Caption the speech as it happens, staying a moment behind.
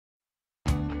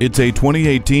It's a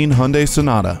 2018 Hyundai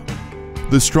Sonata.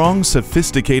 The strong,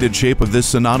 sophisticated shape of this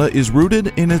Sonata is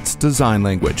rooted in its design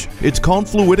language. It's called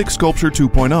Fluidic Sculpture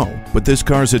 2.0, but this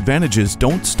car's advantages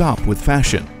don't stop with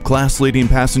fashion. Class-leading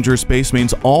passenger space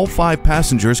means all 5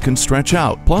 passengers can stretch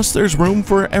out, plus there's room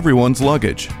for everyone's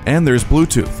luggage. And there's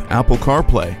Bluetooth, Apple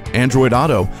CarPlay, Android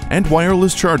Auto, and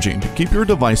wireless charging to keep your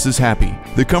devices happy.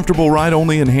 The comfortable ride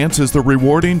only enhances the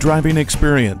rewarding driving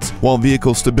experience, while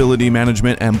vehicle stability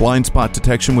management and blind spot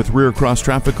detection with rear cross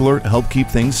traffic alert help keep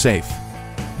things safe.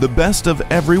 The best of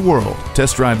every world.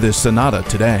 Test drive this Sonata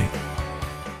today.